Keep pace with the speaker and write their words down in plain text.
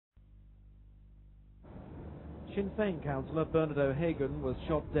Sinn Féin councillor Bernard O'Hagan was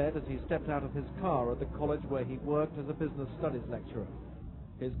shot dead as he stepped out of his car at the college where he worked as a business studies lecturer.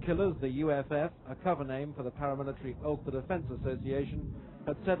 His killers, the u.f.f, a cover name for the paramilitary Ulster Defence Association,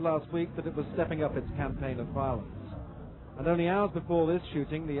 had said last week that it was stepping up its campaign of violence. And only hours before this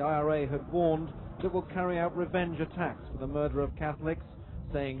shooting, the i.r.a. had warned that it will carry out revenge attacks for the murder of Catholics,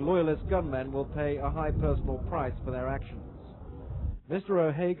 saying loyalist gunmen will pay a high personal price for their actions. Mr.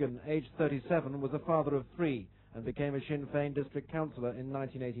 O'Hagan, aged 37, was a father of 3 and became a Sinn Féin district councillor in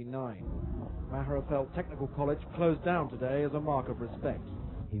 1989. Maharafelt Technical College closed down today as a mark of respect.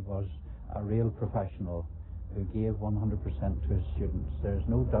 He was a real professional who gave 100% to his students. There's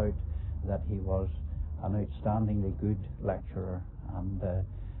no doubt that he was an outstandingly good lecturer, and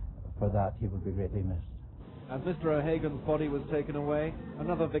for that he will be greatly missed. As Mr. O'Hagan's body was taken away,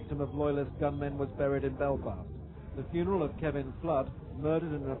 another victim of loyalist gunmen was buried in Belfast. The funeral of Kevin Flood,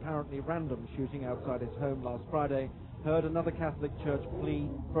 murdered in an apparently random shooting outside his home last Friday, heard another Catholic church plea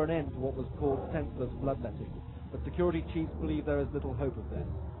for an end to what was called senseless bloodletting. But security chiefs believe there is little hope of this.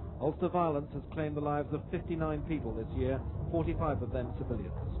 Ulster violence has claimed the lives of 59 people this year, 45 of them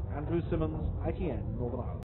civilians. Andrew Simmons, ITN, Northern Ireland.